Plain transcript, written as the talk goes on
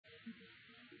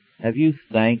Have you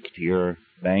thanked your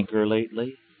banker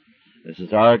lately? This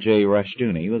is R.J.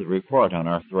 Rushdoony with a report on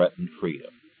our threatened freedom.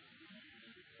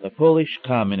 The Polish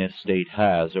communist state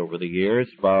has, over the years,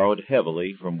 borrowed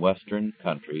heavily from Western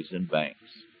countries and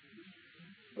banks.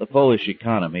 The Polish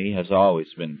economy has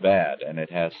always been bad, and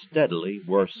it has steadily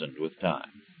worsened with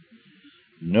time.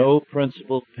 No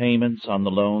principal payments on the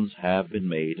loans have been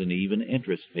made, and even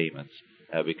interest payments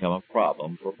have become a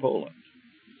problem for Poland.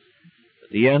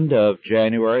 At the end of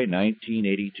January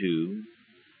 1982,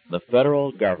 the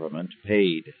federal government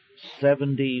paid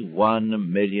 $71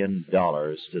 million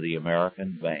to the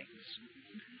American banks,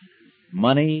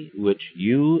 money which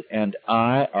you and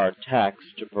I are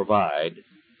taxed to provide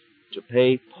to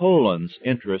pay Poland's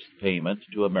interest payment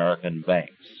to American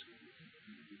banks.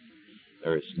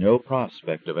 There is no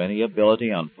prospect of any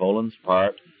ability on Poland's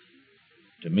part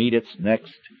to meet its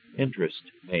next interest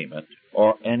payment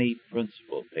or any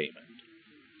principal payment.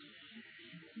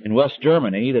 In West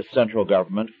Germany, the central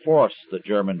government forced the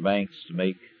German banks to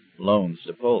make loans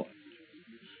to Poland.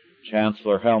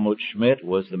 Chancellor Helmut Schmidt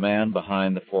was the man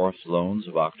behind the forced loans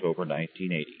of October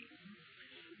 1980.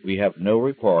 We have no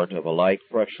report of a like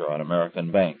pressure on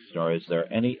American banks, nor is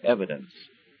there any evidence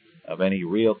of any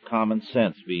real common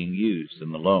sense being used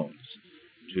in the loans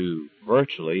to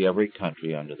virtually every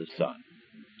country under the sun.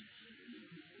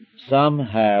 Some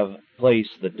have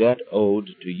placed the debt owed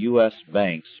to U.S.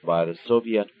 banks by the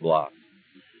Soviet bloc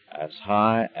as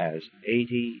high as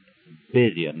 $80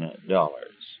 billion.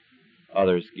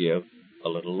 Others give a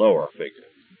little lower figure.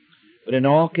 But in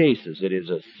all cases, it is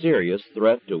a serious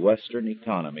threat to Western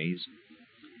economies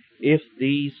if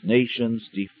these nations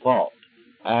default,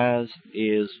 as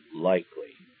is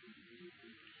likely.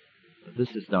 But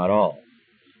this is not all.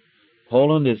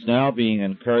 Poland is now being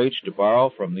encouraged to borrow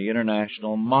from the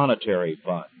International Monetary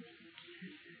Fund,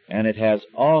 and it has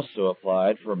also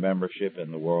applied for membership in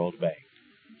the World Bank.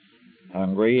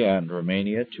 Hungary and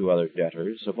Romania, two other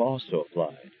debtors, have also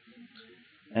applied.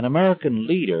 And American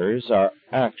leaders are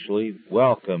actually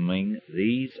welcoming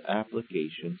these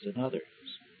applications and others.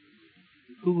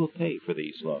 Who will pay for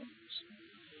these loans?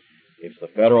 If the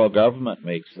federal government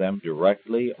makes them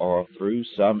directly or through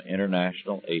some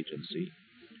international agency,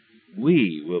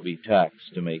 we will be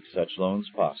taxed to make such loans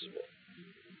possible.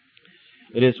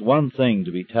 It is one thing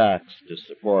to be taxed to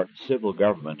support civil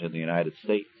government in the United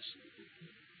States,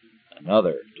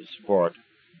 another to support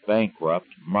bankrupt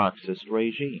Marxist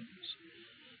regimes.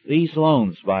 These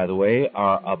loans, by the way,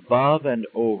 are above and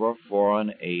over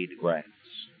foreign aid grants.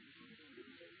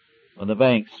 When the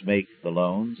banks make the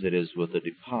loans, it is with the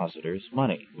depositor's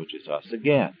money, which is us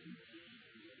again.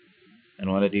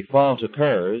 And when a default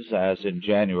occurs, as in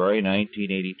January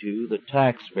 1982, the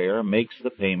taxpayer makes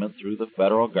the payment through the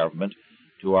federal government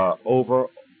to our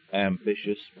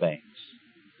over-ambitious banks.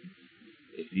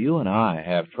 If you and I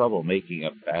have trouble making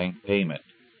a bank payment,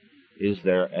 is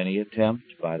there any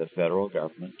attempt by the federal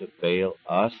government to bail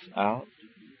us out?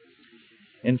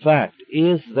 In fact,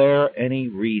 is there any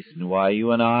reason why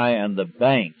you and I and the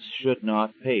banks should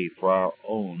not pay for our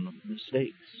own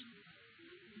mistakes?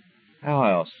 How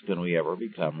else can we ever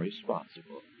become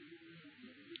responsible?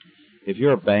 If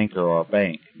your banker or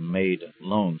bank made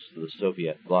loans to the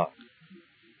Soviet bloc,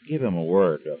 give him a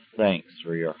word of thanks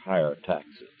for your higher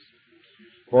taxes,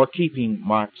 for keeping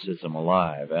Marxism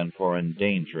alive, and for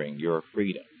endangering your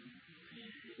freedom.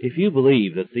 If you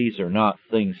believe that these are not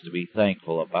things to be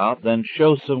thankful about, then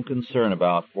show some concern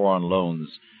about foreign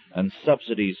loans and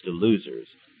subsidies to losers,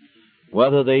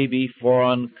 whether they be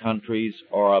foreign countries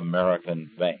or American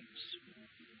banks.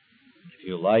 If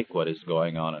you like what is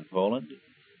going on in Poland,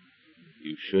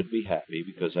 you should be happy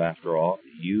because, after all,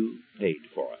 you paid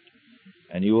for it,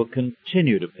 and you will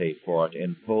continue to pay for it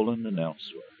in Poland and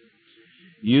elsewhere.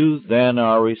 You then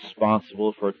are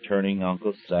responsible for turning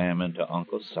Uncle Sam into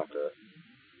Uncle Sucker,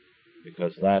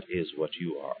 because that is what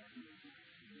you are.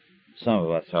 Some of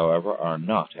us, however, are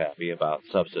not happy about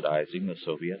subsidizing the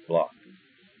Soviet bloc,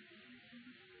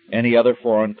 any other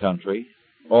foreign country,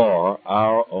 or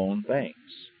our own banks.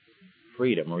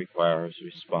 Freedom requires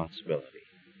responsibility.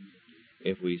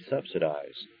 If we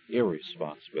subsidize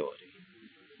irresponsibility,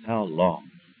 how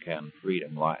long can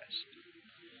freedom last?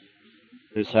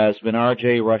 This has been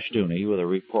R.J. Rushdoony with a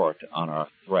report on our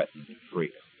threatened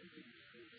freedom.